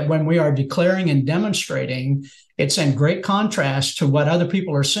so that when we are declaring and demonstrating, it's in great contrast to what other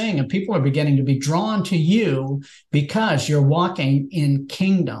people are saying, and people are beginning to be drawn to you because you're walking in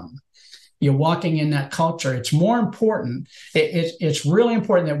kingdom. You're walking in that culture. It's more important. It's really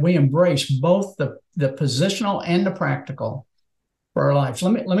important that we embrace both the positional and the practical for our lives.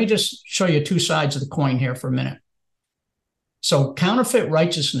 Let me just show you two sides of the coin here for a minute. So counterfeit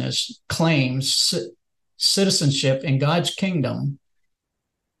righteousness claims citizenship in God's kingdom,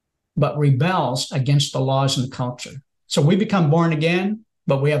 but rebels against the laws and the culture. So we become born again,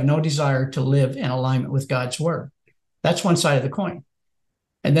 but we have no desire to live in alignment with God's word. That's one side of the coin.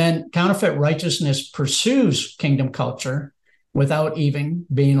 And then counterfeit righteousness pursues kingdom culture without even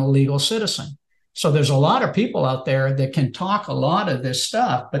being a legal citizen. So there's a lot of people out there that can talk a lot of this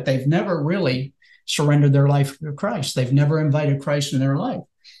stuff, but they've never really surrendered their life to Christ. They've never invited Christ in their life.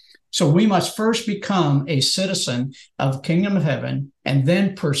 So we must first become a citizen of the kingdom of heaven and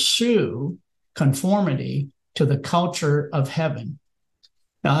then pursue conformity to the culture of heaven.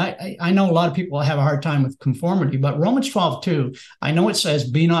 Now, I know a lot of people have a hard time with conformity, but Romans 12:2, I know it says,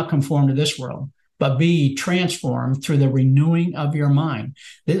 be not conformed to this world, but be transformed through the renewing of your mind.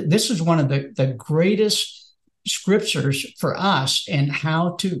 This is one of the greatest scriptures for us in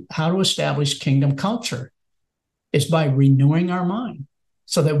how to establish kingdom culture is by renewing our mind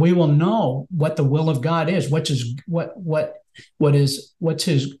so that we will know what the will of God is, what's his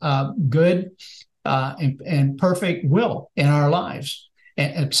good and perfect will in our lives.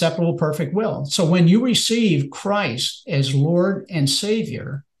 Acceptable, perfect will. So when you receive Christ as Lord and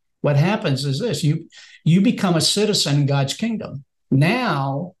Savior, what happens is this: you become a citizen in God's kingdom.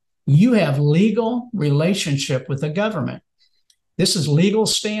 Now you have legal relationship with the government. This is legal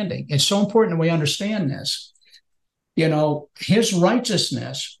standing. It's so important that we understand this. You know, his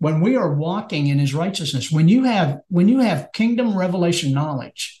righteousness, when we are walking in his righteousness, when you have kingdom revelation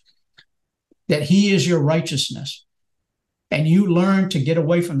knowledge that he is your righteousness, and you learn to get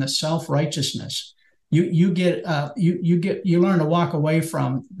away from the self-righteousness. You learn to walk away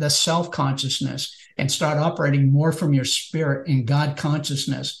from the self-consciousness and start operating more from your spirit in God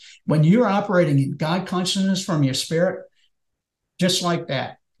consciousness. When you're operating in God consciousness from your spirit, just like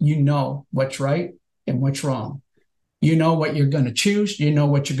that, you know what's right and what's wrong. You know what you're going to choose. You know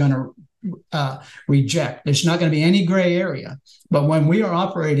what you're going to reject. There's not going to be any gray area. But when we are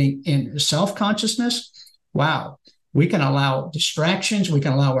operating in self-consciousness, wow, we can allow distractions, we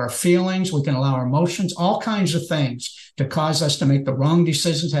can allow our feelings, we can allow our emotions, all kinds of things to cause us to make the wrong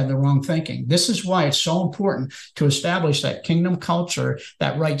decisions, have the wrong thinking. This is why it's so important to establish that kingdom culture,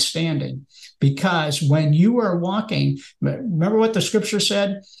 that right standing. Because when you are walking, remember what the scripture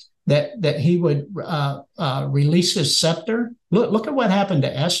said? That he would release his scepter. Look at what happened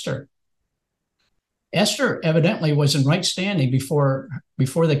to Esther. Esther evidently was in right standing before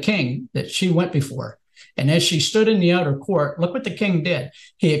the king that she went before. And as she stood in the outer court, look what the king did.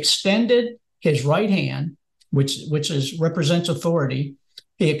 He extended his right hand, which represents authority.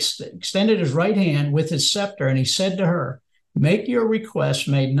 He extended his right hand with his scepter, and he said to her, make your request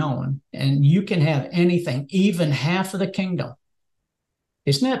made known, and you can have anything, even half of the kingdom.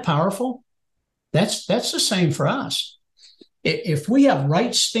 Isn't that powerful? That's the same for us. If we have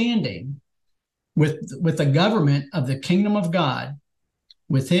right standing with the government of the kingdom of God,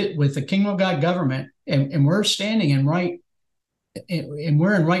 with the kingdom of God government, and we're standing in right, and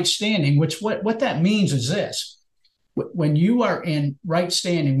we're in right standing, which what that means is this: when you are in right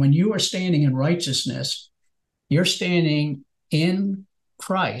standing, when you are standing in righteousness, you're standing in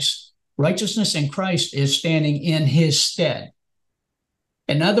Christ. Righteousness in Christ is standing in his stead.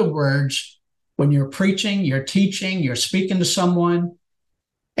 In other words, when you're preaching, you're teaching, you're speaking to someone,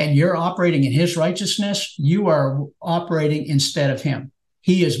 and you're operating in his righteousness, you are operating instead of him.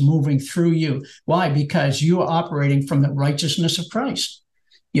 He is moving through you. Why? Because you are operating from the righteousness of Christ.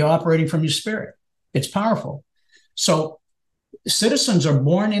 You're operating from your spirit. It's powerful. So citizens are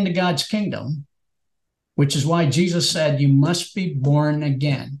born into God's kingdom, which is why Jesus said you must be born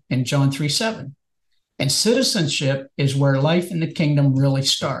again in John 3:7. And citizenship is where life in the kingdom really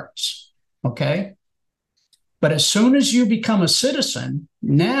starts. Okay. But as soon as you become a citizen,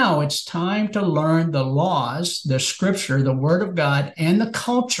 now it's time to learn the laws, the scripture, the word of God, and the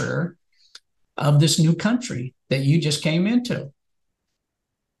culture of this new country that you just came into.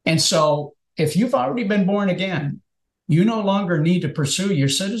 And so if you've already been born again, you no longer need to pursue your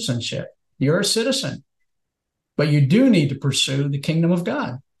citizenship. You're a citizen, but you do need to pursue the kingdom of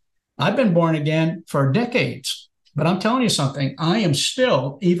God. I've been born again for decades, but I'm telling you something, I am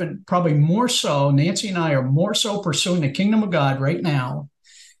still, even probably more so, Nancy and I are more so pursuing the kingdom of God right now,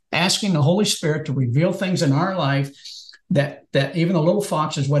 asking the Holy Spirit to reveal things in our life that even the little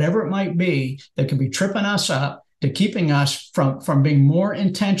foxes, whatever it might be, that can be tripping us up, to keeping us from being more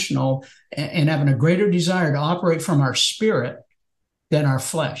intentional and having a greater desire to operate from our spirit than our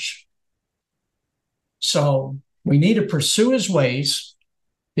flesh. So we need to pursue his ways,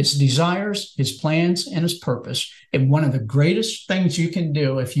 his desires, his plans, and his purpose. And one of the greatest things you can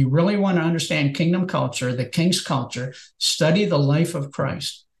do if you really want to understand kingdom culture, the king's culture, study the life of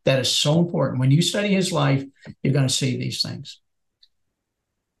Christ. That is so important. When you study his life, you're going to see these things.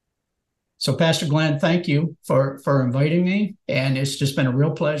 So, Pastor Glenn, thank you for inviting me. And it's just been a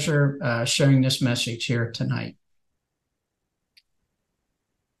real pleasure sharing this message here tonight.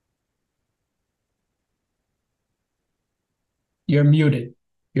 You're muted.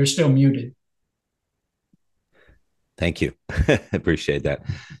 You're still muted. Thank you. Appreciate that.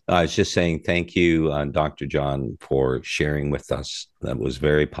 I was just saying thank you, Dr. John, for sharing with us. That was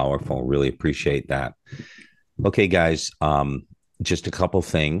very powerful. Really appreciate that. Okay, guys, just a couple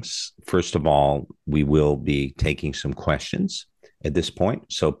things. First of all, we will be taking some questions at this point.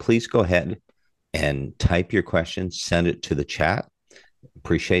 So please go ahead and type your questions, send it to the chat.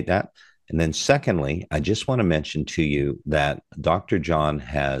 Appreciate that. And then secondly, I just want to mention to you that Dr. John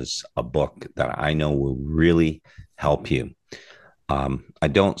has a book that I know will really help you. I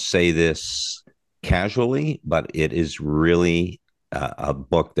don't say this casually, but it is really a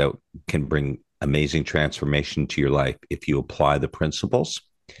book that can bring amazing transformation to your life if you apply the principles.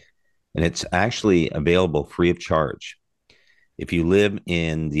 And it's actually available free of charge. If you live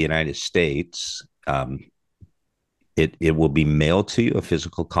in the United States, it will be mailed to you, a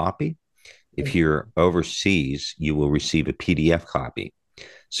physical copy. If you're overseas, you will receive a PDF copy.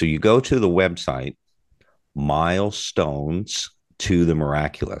 So you go to the website, Milestones to the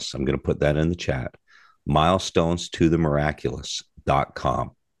Miraculous. I'm going to put that in the chat,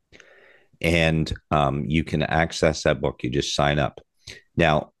 milestonestothemiraculous.com. And you can access that book. You just sign up.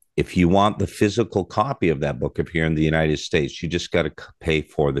 Now, if you want the physical copy of that book, if you're in the United States, you just got to pay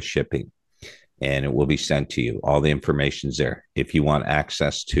for the shipping and it will be sent to you. All the information's there. If you want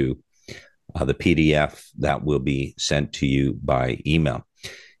access to the PDF, that will be sent to you by email.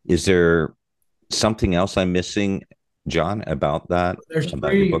 Is there something else I'm missing, John, about that? There's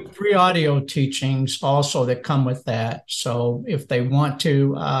about three audio teachings also that come with that. So if they want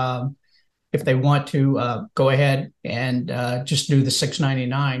to go ahead and just do the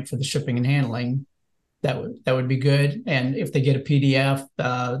 $6.99 for the shipping and handling, that would be good. And if they get a PDF,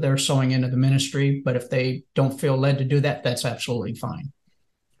 they're sewing into the ministry. But if they don't feel led to do that, that's absolutely fine.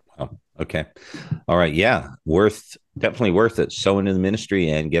 Oh, okay. All right. Yeah. Definitely worth it. Sow into the ministry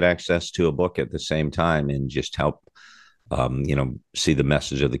and get access to a book at the same time and just help, see the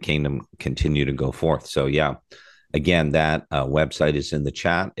message of the kingdom continue to go forth. So, yeah, again, that website is in the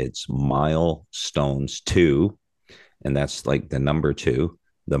chat. It's milestones2, and that's like the number 2,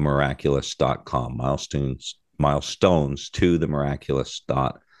 themiraculous.com. Milestones to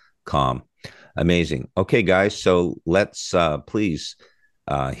themiraculous.com. Amazing. Okay, guys. So let's please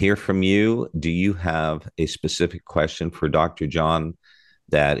hear from you. Do you have a specific question for Dr. John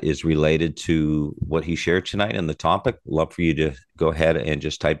that is related to what he shared tonight in the topic? Love for you to go ahead and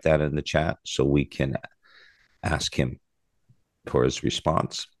just type that in the chat so we can ask him for his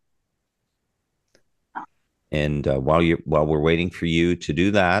response. And while we're waiting for you to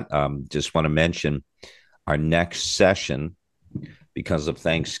do that, just want to mention our next session, because of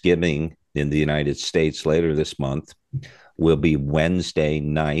Thanksgiving in the United States later this month, will be Wednesday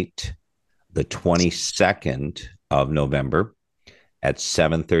night, the 22nd of November at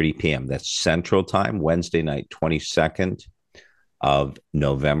 7:30 p.m. That's Central Time, Wednesday night, 22nd of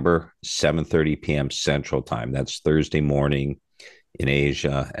November, 7:30 p.m. Central Time. That's Thursday morning in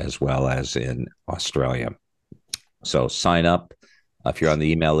Asia as well as in Australia. So sign up. If you're on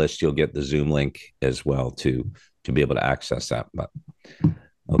the email list, you'll get the Zoom link as well to be able to access that. But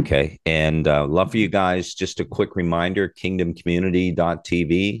okay. And love for you guys. Just a quick reminder,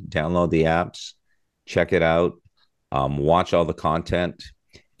 kingdomcommunity.tv, download the apps, check it out, watch all the content.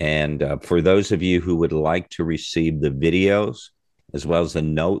 And for those of you who would like to receive the videos as well as the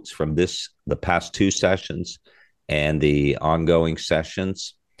notes from the past two sessions and the ongoing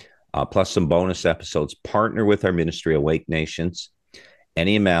sessions, plus some bonus episodes, partner with our ministry, Awake Nations.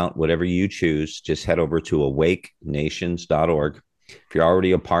 Any amount, whatever you choose, just head over to awakenations.org. If you're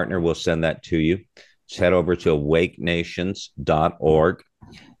already a partner, we'll send that to you. Just head over to awakenations.org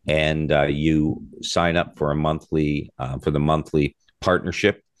and you sign up for the monthly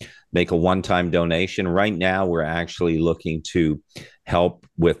partnership. Make a one-time donation. Right now, we're actually looking to help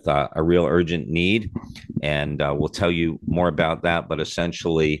with a real urgent need, and we'll tell you more about that. But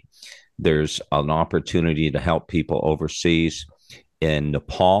essentially, there's an opportunity to help people overseas in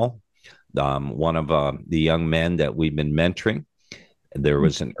Nepal. One of the young men that we've been mentoring, there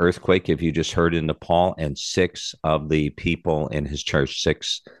was an earthquake, if you just heard, in Nepal, and 6 of the people in his church,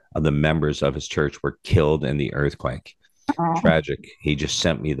 6 of the members of his church were killed in the earthquake. Tragic. He just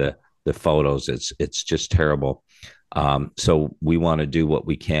sent me the photos. It's just terrible. So we want to do what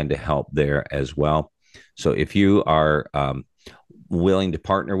we can to help there as well. So if you are willing to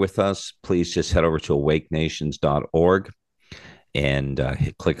partner with us, please just head over to awakenations.org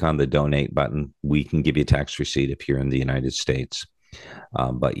and click on the donate button. We can give you a tax receipt if you're in the United States.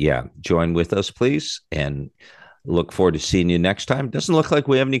 But yeah, join with us, please, and look forward to seeing you next time. Doesn't look like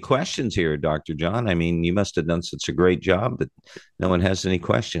we have any questions here, Dr. John. I mean, you must have done such a great job that no one has any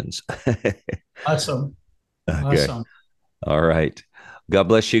questions. Awesome. Okay. Awesome. All right. God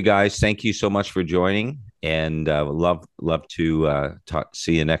bless you guys. Thank you so much for joining, and love to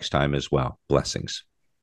see you next time as well. Blessings.